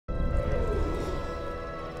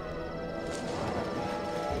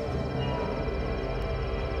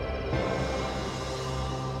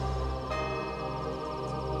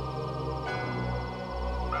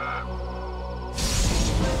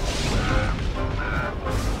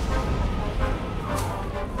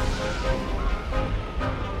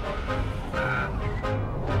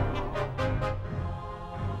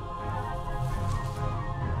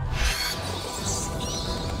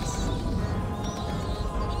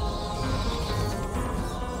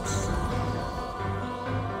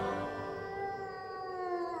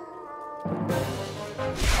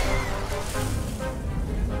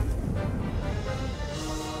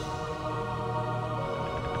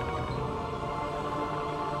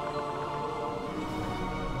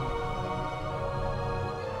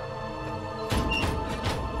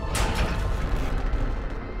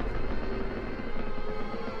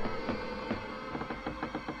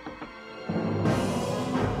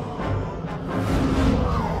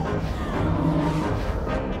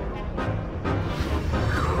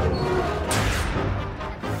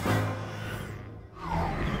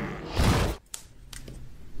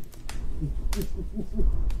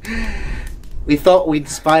We thought we'd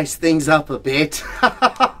spice things up a bit.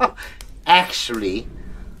 Actually,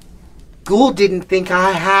 Ghoul didn't think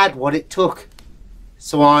I had what it took,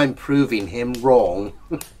 so I'm proving him wrong.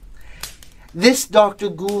 This Dr.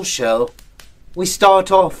 Ghoul show, we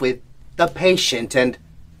start off with the patient and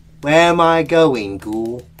where am I going,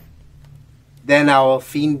 Ghoul? Then our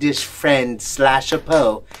fiendish friend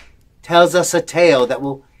 /Apo tells us a tale that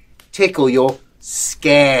will tickle your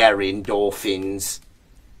scare endorphins.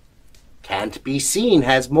 Can't Be Seen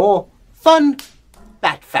has more fun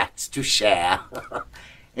bat facts to share.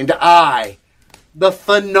 And I, the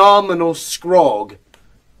phenomenal Scrog,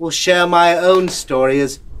 will share my own story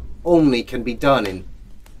as only can be done in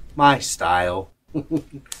my style.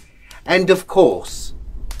 And of course,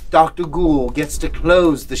 Dr. Ghoul gets to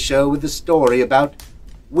close the show with a story about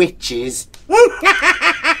witches.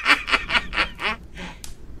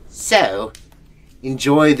 So,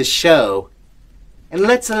 enjoy the show, and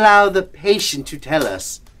let's allow the patient to tell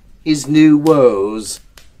us his new woes.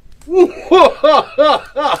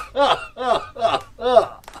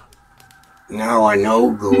 Now I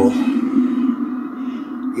know, Ghoul.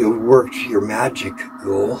 You've worked your magic,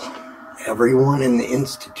 Ghoul. Everyone in the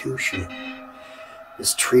institution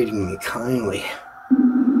is treating me kindly.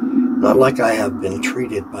 Not like I have been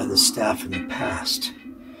treated by the staff in the past.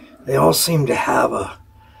 They all seem to have a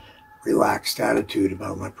relaxed attitude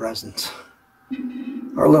about my presence.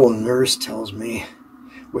 Our little nurse tells me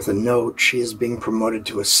with a note she is being promoted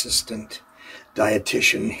to assistant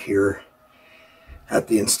dietitian here at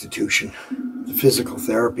the institution. The physical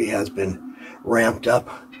therapy has been ramped up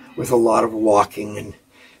with a lot of walking and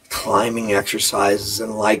climbing exercises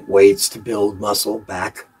and light weights to build muscle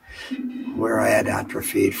back where I had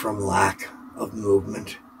atrophied from lack of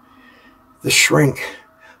movement. The shrink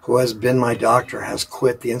who has been my doctor has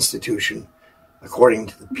quit the institution, according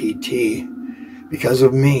to the PT, because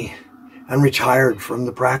of me and retired from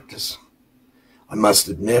the practice. I must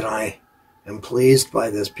admit I am pleased by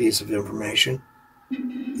this piece of information.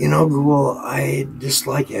 You know, Ghoul, I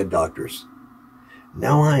dislike head doctors.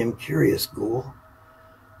 Now I am curious, Ghoul.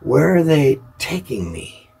 Where are they taking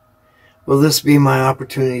me? Will this be my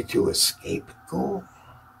opportunity to escape, Ghoul?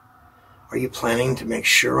 Are you planning to make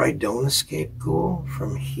sure I don't escape, Ghoul,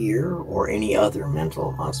 from here or any other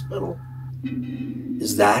mental hospital?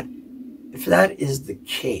 If that is the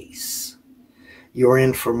case, you're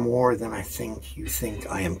in for more than I think you think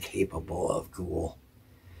I am capable of, Ghoul.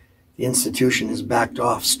 The institution has backed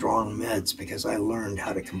off strong meds because I learned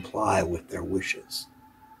how to comply with their wishes.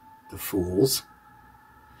 The fools.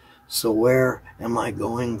 So where am I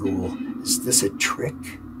going, Ghoul? Is this a trick?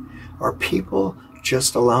 Are people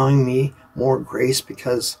just allowing me more grace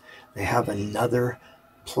because they have another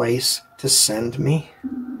place to send me?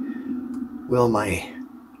 Will my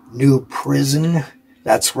new prison,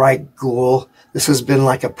 that's right, Ghoul, this has been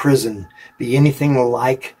like a prison, be anything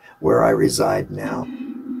like where I reside now?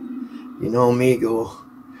 You know me, Ghoul,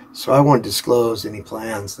 so I won't disclose any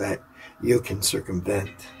plans that you can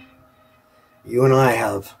circumvent. You and I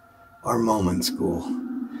have our moments, Ghoul.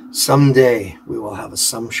 Someday we will have a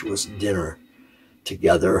sumptuous dinner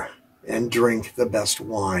together and drink the best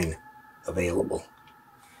wine available.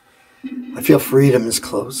 I feel freedom is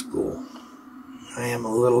close, Ghoul. I am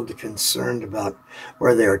a little concerned about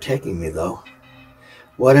where they are taking me, though.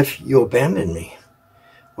 What if you abandon me?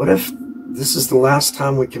 What if this is the last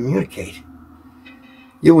time we communicate?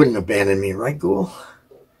 You wouldn't abandon me, right, Ghoul?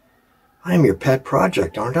 I am your pet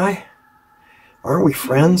project, aren't I? Aren't we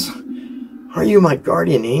friends? Aren't you my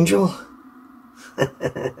guardian angel?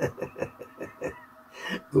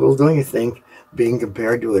 Ghoul, don't you think being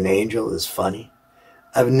compared to an angel is funny?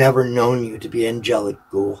 I've never known you to be angelic,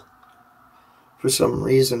 Ghoul. For some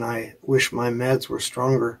reason, I wish my meds were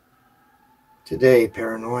stronger. Today,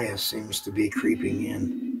 paranoia seems to be creeping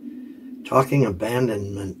in. Talking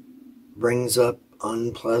abandonment brings up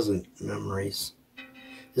unpleasant memories.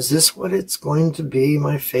 Is this what it's going to be,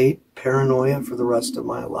 my fate, paranoia, for the rest of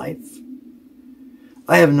my life?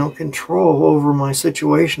 I have no control over my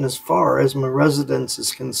situation as far as my residence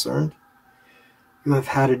is concerned. You have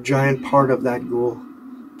had a giant part of that, Ghoul.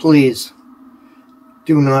 Please,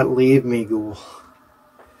 do not leave me, Ghoul.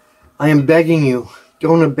 I am begging you,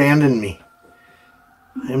 don't abandon me.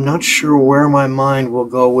 I am not sure where my mind will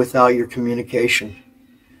go without your communication.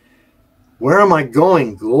 Where am I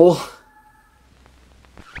going, Ghoul?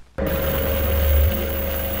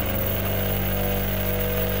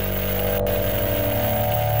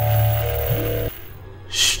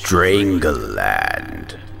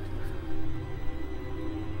 Strangerland.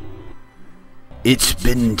 It's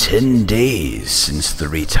been 10 days since the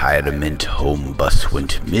retirement home bus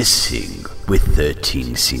went missing with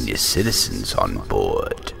 13 senior citizens on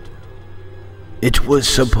board. It was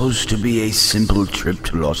supposed to be a simple trip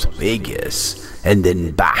to Las Vegas and then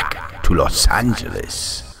back to Los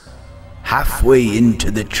Angeles. Halfway into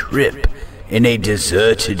the trip, in a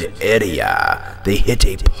deserted area, they hit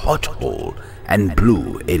a pothole and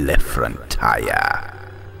blew a left front tire.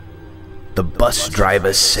 The bus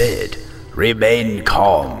driver said, "Remain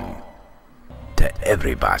calm," to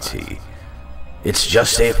everybody. "It's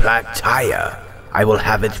just a flat tire. I will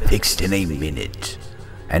have it fixed in a minute,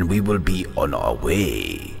 and we will be on our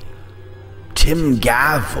way." Tim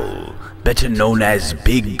Gavel, better known as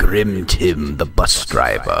Big Grim Tim, the bus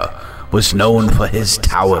driver, was known for his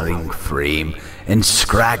towering frame and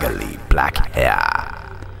scraggly black hair.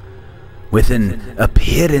 With an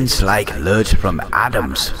appearance like Lurt from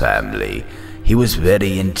Addams Family, he was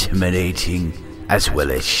very intimidating as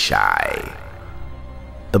well as shy.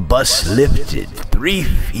 The bus lifted 3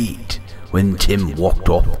 feet when Tim walked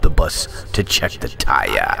off the bus to check the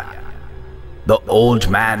tire. The old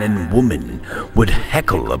man and woman would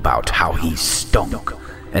heckle about how he stunk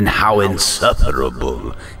and how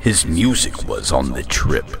insufferable his music was on the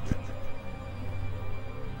trip.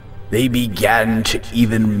 They began to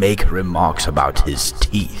even make remarks about his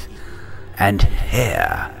teeth and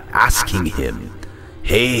hair, asking him,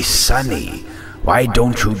 "Hey Sonny, why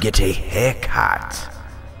don't you get a haircut?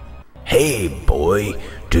 Hey boy,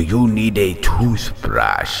 do you need a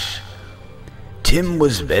toothbrush?" Tim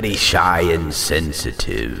was very shy and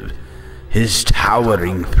sensitive. His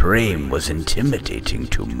towering frame was intimidating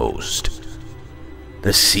to most.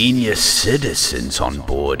 The senior citizens on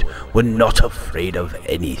board were not afraid of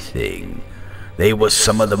anything. They were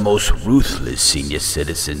some of the most ruthless senior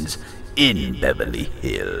citizens in Beverly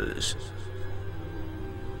Hills.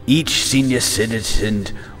 Each senior citizen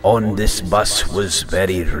on this bus was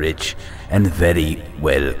very rich and very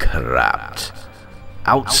well corrupt.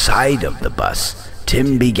 Outside of the bus,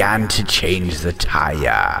 Tim began to change the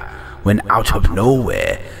tire when out of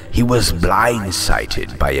nowhere he was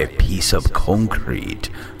blindsided by a piece of concrete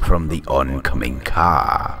from the oncoming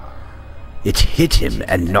car. It hit him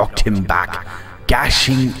and knocked him back,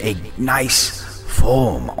 gashing a nice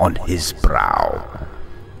form on his brow.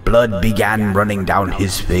 Blood began running down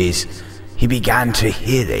his face. He began to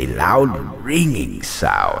hear a loud ringing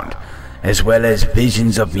sound, as well as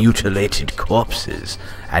visions of mutilated corpses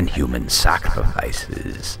and human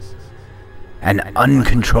sacrifices. An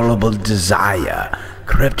uncontrollable desire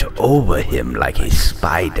crept over him like a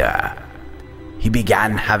spider. He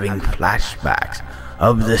began having flashbacks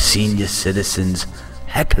of the senior citizens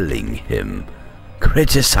heckling him,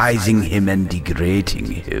 criticizing him and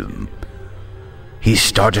degrading him. He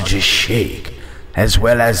started to shake, as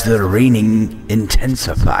well as the ringing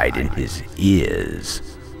intensified in his ears.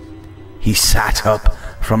 He sat up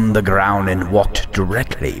from the ground and walked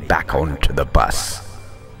directly back onto the bus.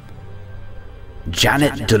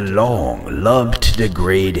 Janet DeLong loved to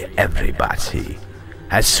degrade everybody.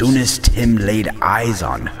 As soon as Tim laid eyes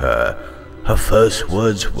on her, her first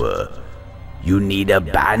words were, "You need a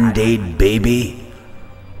Band-Aid, baby?"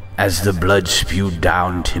 As the blood spewed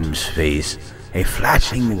down Tim's face, a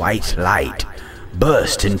flashing white light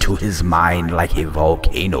burst into his mind like a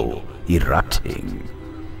volcano erupting.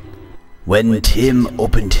 When Tim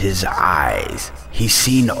opened his eyes, he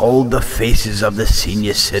seen all the faces of the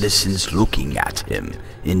senior citizens looking at him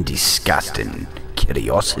in disgust and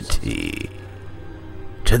curiosity.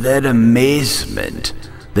 To their amazement,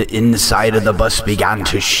 the inside of the bus began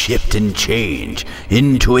to shift and change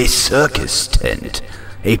into a circus tent.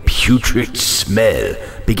 A putrid smell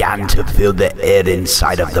began to fill the air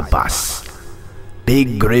inside of the bus.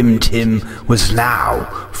 Big Grim Tim was now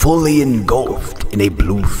fully engulfed in a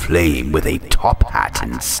blue flame with a top hat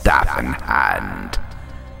and staff in hand.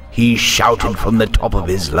 He shouted from the top of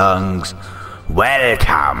his lungs,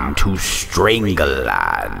 "Welcome to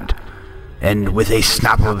Strangleland!" And with a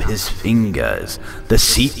snap of his fingers, the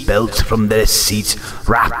seat belts from their seats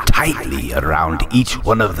wrapped tightly around each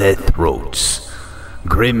one of their throats.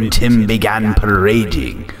 Grim Tim began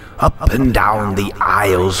parading up and down the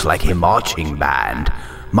aisles like a marching band,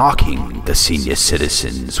 mocking the senior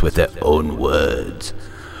citizens with their own words.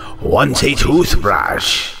 "Want a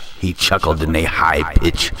toothbrush?" he chuckled in a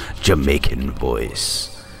high-pitched Jamaican voice.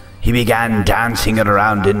 He began dancing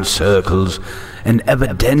around in circles, and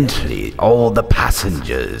evidently all the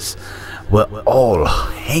passengers were all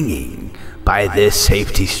hanging by their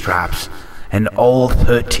safety straps, and all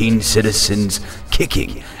 13 citizens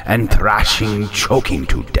kicking and thrashing, choking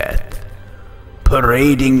to death.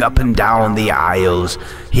 parading up and down the aisles,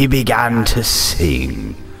 he began to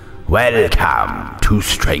sing, "Welcome to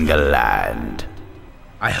Strangleland."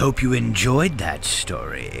 I hope you enjoyed that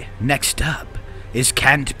story. Next up is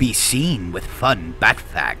Can't Be Seen with fun bat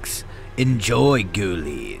facts. Enjoy,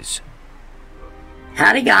 ghoulies.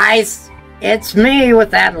 Howdy guys, it's me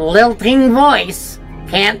with that lilting voice,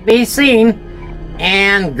 Can't Be Seen,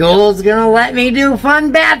 and Ghoul's gonna let me do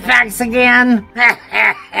fun bat facts again.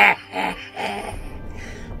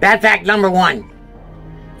 Bat fact number 1.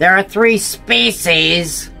 There are 3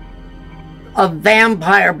 species of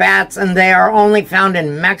vampire bats, and they are only found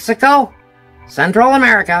in Mexico, Central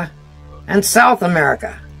America, and South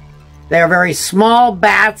America. They are very small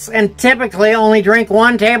bats and typically only drink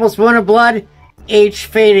 1 tablespoon of blood each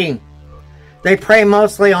feeding. They prey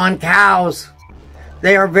mostly on cows.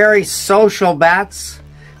 They are very social bats.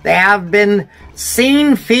 They have been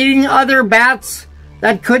seen feeding other bats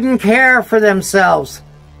that couldn't care for themselves,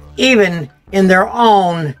 even in their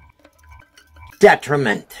own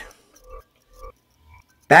detriment.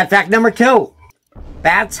 Bat fact number 2.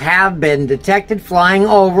 Bats have been detected flying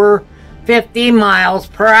over 50 miles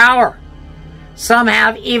per hour. Some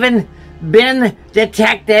have even been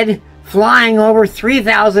detected flying over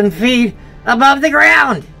 3,000 feet above the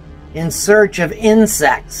ground in search of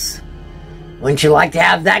insects. Wouldn't you like to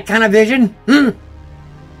have that kind of vision?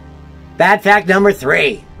 Bat fact number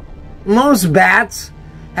 3. Most bats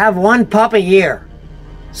have 1 pup a year.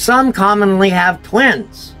 Some commonly have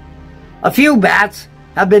twins. A few bats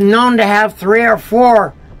have been known to have 3 or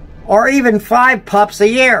 4 or even 5 pups a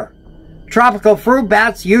year. Tropical fruit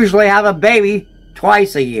bats usually have a baby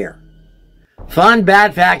twice a year. Fun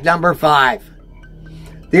bat fact number 5.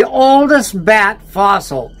 The oldest bat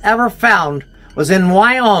fossil ever found was in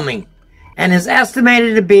Wyoming and is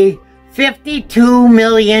estimated to be 52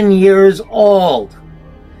 million years old.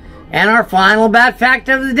 And our final bat fact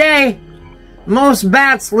of the day. Most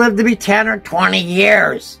bats live to be 10 or 20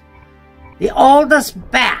 years. The oldest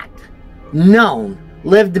bat known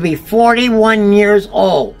lived to be 41 years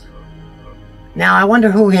old. Now, I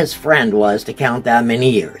wonder who his friend was to count that many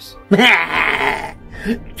years.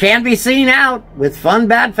 Can't Be Seen out with fun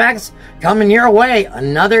bat facts coming your way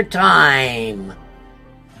another time.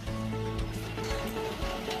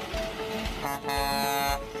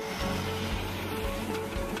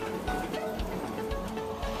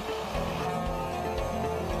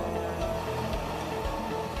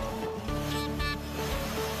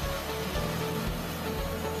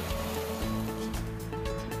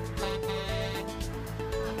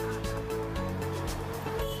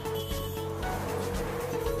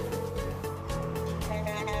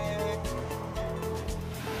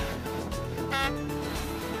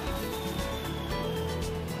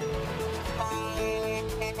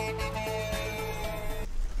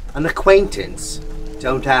 An acquaintance,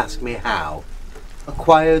 don't ask me how,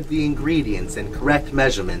 acquired the ingredients and correct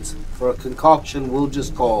measurements for a concoction we'll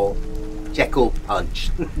just call Jekyll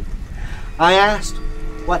Punch. I asked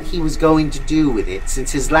what he was going to do with it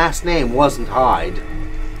since his last name wasn't Hyde.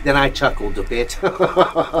 Then I chuckled a bit.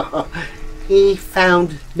 He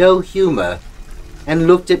found no humor and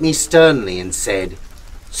looked at me sternly and said,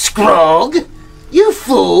 "Scrog, you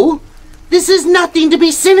fool! This is nothing to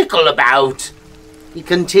be cynical about." He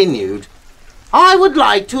continued, "I would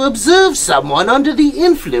like to observe someone under the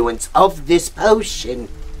influence of this potion.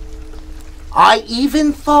 I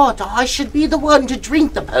even thought I should be the one to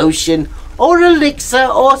drink the potion, or elixir,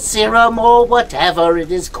 or serum, or whatever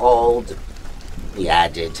it is called," he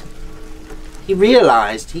added. He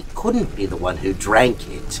realized he couldn't be the one who drank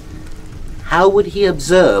it. How would he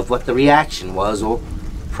observe what the reaction was, or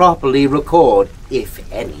properly record, if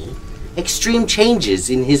any, extreme changes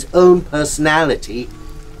in his own personality?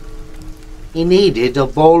 He needed a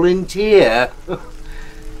volunteer.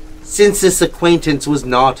 Since this acquaintance was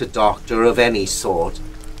not a doctor of any sort,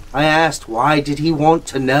 I asked why did he want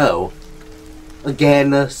to know.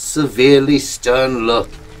 Again, a severely stern look.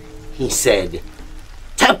 He said,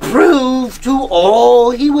 "To prove to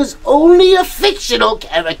all he was only a fictional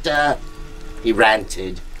character," he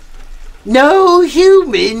ranted. "No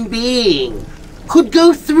human being could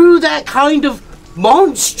go through that kind of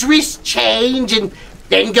monstrous change and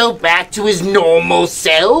then go back to his normal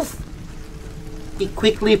self." He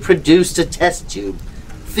quickly produced a test tube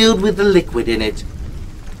filled with the liquid in it.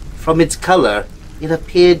 From its color, it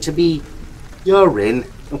appeared to be urine.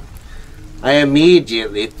 I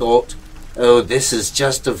immediately thought, oh, this is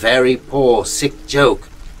just a very poor, sick joke.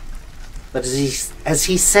 But as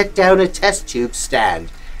he set down a test tube stand,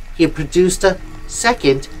 he produced a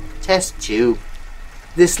second test tube.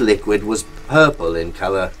 This liquid was purple in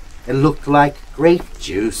color and looked like grape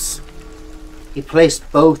juice. He placed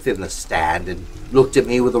both in the stand and looked at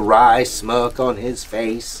me with a wry smirk on his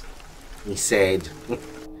face. He said,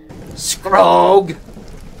 "Scrog,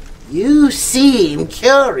 you seem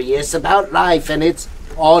curious about life and its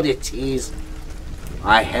oddities."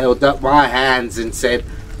 I held up my hands and said,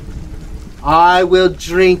 "I will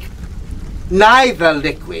drink neither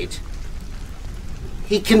liquid."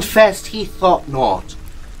 He confessed he thought not.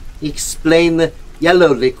 He explained the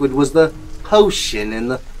yellow liquid was the potion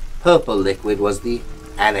and the purple liquid was the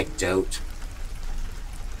anecdote.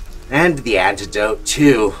 And the antidote,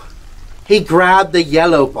 too. He grabbed the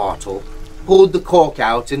yellow bottle, pulled the cork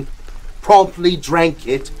out, and promptly drank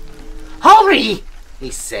it. "Hurry!"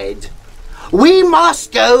 he said. "We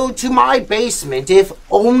must go to my basement if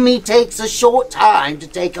only takes a short time to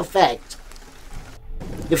take effect.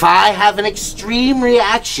 If I have an extreme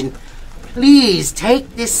reaction, please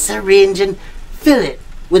take this syringe and fill it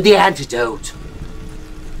with the antidote."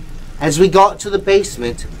 As we got to the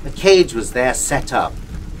basement, a cage was there set up.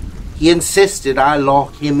 He insisted I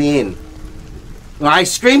lock him in. I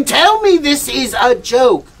screamed, "Tell me this is a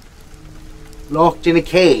joke!" Locked in a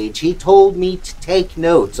cage, he told me to take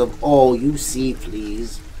notes of all you see,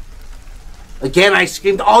 please. Again I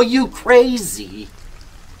screamed, "Are you crazy?"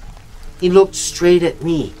 He looked straight at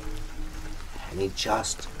me, and he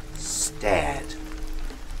just stared.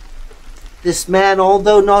 This man,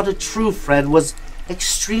 although not a true friend, was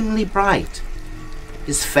extremely bright.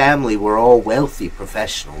 His family were all wealthy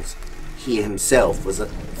professionals. He himself was a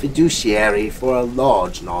fiduciary for a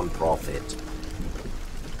large non-profit.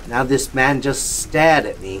 Now this man just stared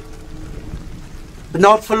at me. But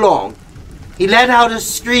not for long. He let out a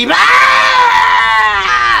scream,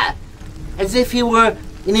 "Ah!" as if he were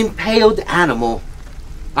an impaled animal.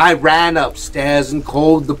 I ran upstairs and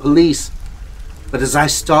called the police. But as I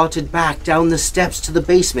started back down the steps to the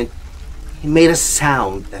basement, he made a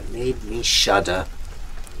sound that made me shudder.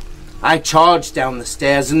 I charged down the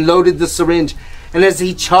stairs and loaded the syringe, and as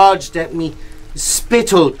he charged at me,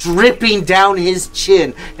 spittle dripping down his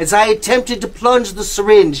chin as I attempted to plunge the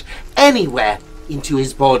syringe anywhere into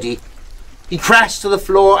his body. He crashed to the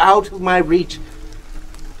floor out of my reach.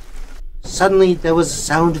 Suddenly there was a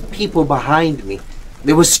sound of people behind me.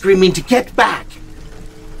 They were screaming to get back.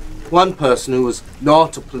 One person, who was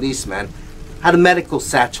not a policeman, had a medical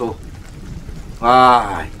satchel.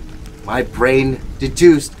 My brain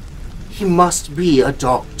deduced he must be a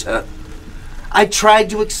doctor. I tried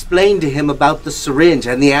to explain to him about the syringe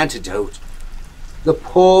and the antidote. The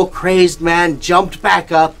poor crazed man jumped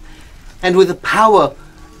back up, and with a power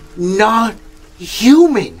not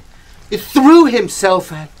human, he threw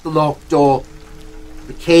himself at the locked door.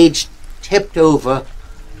 The cage tipped over,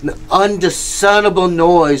 an undiscernible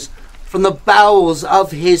noise from the bowels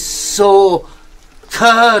of his soul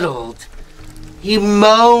curdled. He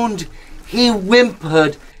moaned, he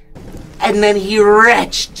whimpered, and then he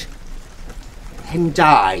retched and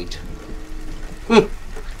died.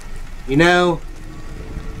 You know,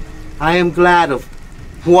 I am glad of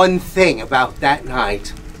one thing about that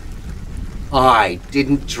night. I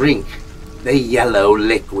didn't drink the yellow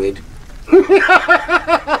liquid.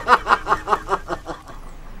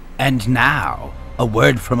 And now, a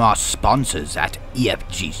word from our sponsors at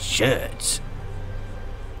EFG Shirts.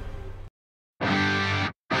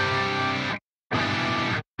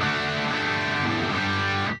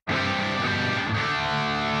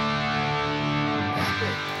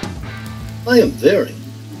 I am wearing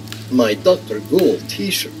my Dr. Ghoul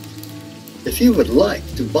t-shirt. If you would like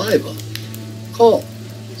to buy one, call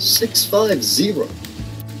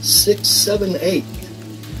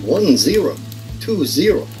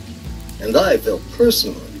 650-678-1020 and I will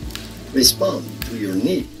personally respond to your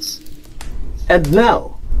needs. And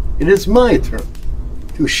now, it is my turn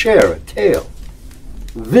to share a tale.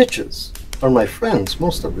 Witches are my friends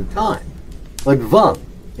most of the time, but one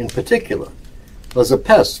in particular was a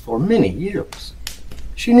pest for many years.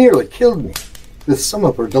 She nearly killed me with some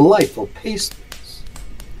of her delightful pastries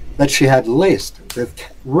that she had laced with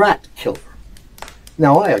rat killer.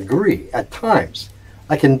 Now I agree, at times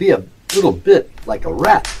I can be a little bit like a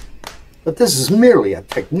rat, but this is merely a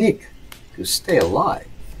technique to stay alive.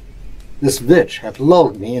 This witch had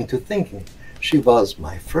lulled me into thinking she was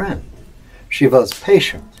my friend. She was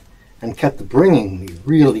patient and kept bringing me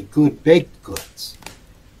really good baked goods.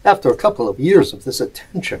 After a couple of years of this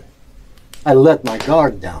attention, I let my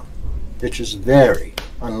guard down, which is very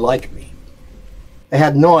unlike me. I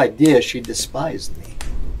had no idea she despised me.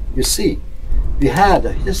 You see, we had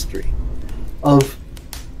a history of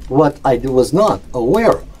what I was not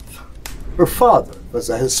aware of. Her father was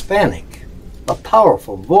a Hispanic, a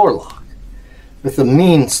powerful warlock, with a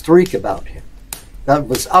mean streak about him that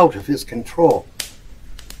was out of his control.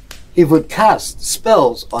 He would cast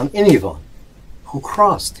spells on anyone who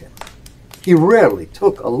crossed him. He rarely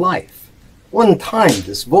took a life. One time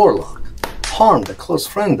this warlock harmed a close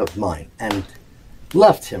friend of mine and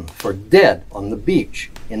left him for dead on the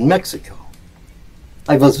beach in Mexico.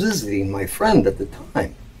 I was visiting my friend at the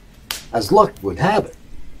time, as luck would have it.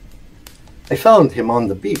 I found him on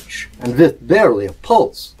the beach, and with barely a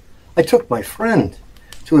pulse, I took my friend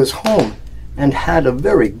to his home and had a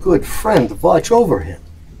very good friend watch over him.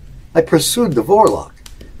 I pursued the warlock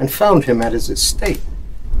and found him at his estate,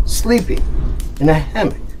 sleeping in a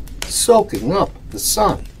hammock, soaking up the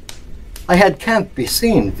sun. I had Can't Be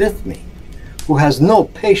Seen with me, who has no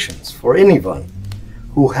patience for anyone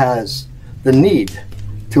who has the need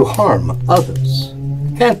to harm others.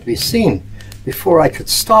 Can't Be Seen, before I could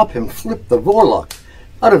stop him, flipped the warlock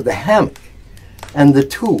out of the hammock, and the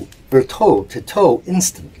two were toe to toe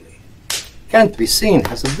instantly. Can't Be Seen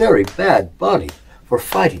has a very bad body for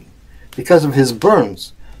fighting because of his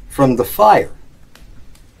burns from the fire.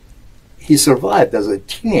 He survived as a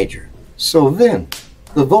teenager, so then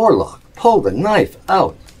the warlock pulled a knife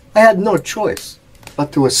out. I had no choice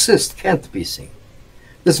but to assist Can't Be Seen.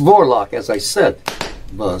 This warlock, as I said,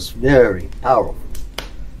 was very powerful,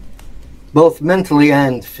 both mentally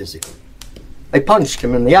and physically. I punched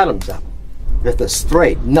him in the Adam's apple with a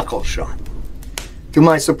straight knuckle shot. To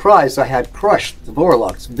my surprise, I had crushed the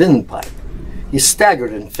warlock's windpipe. He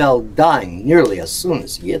staggered and fell, dying nearly as soon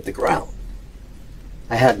as he hit the ground.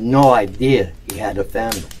 I had no idea he had a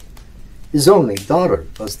family. His only daughter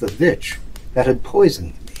was the witch that had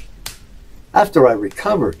poisoned me. After I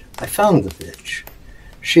recovered, I found the witch.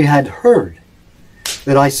 She had heard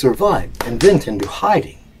that I survived and went into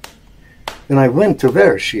hiding. Then I went to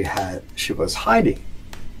where she was hiding.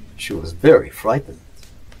 She was very frightened.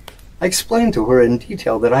 I explained to her in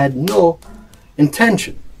detail that I had no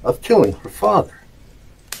intention of killing her father.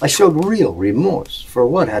 I showed real remorse for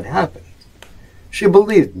what had happened. She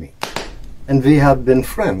believed me, and we have been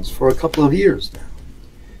friends for a couple of years now.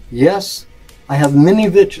 Yes, I have many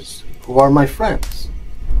witches who are my friends,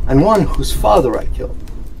 and one whose father I killed.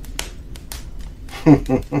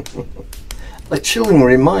 A chilling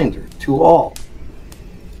reminder to all.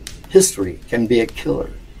 History can be a killer.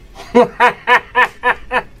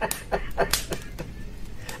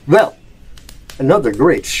 Well, another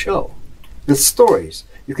great show with stories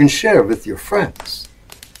you can share with your friends.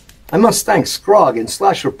 I must thank Scrog and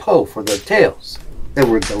Slasher Poe for their tales. They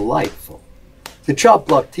were delightful. To Chop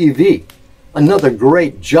Block TV, another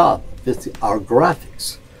great job with our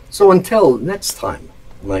graphics. So until next time,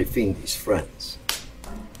 my fiendish friends,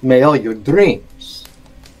 may all your dreams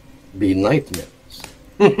be nightmares.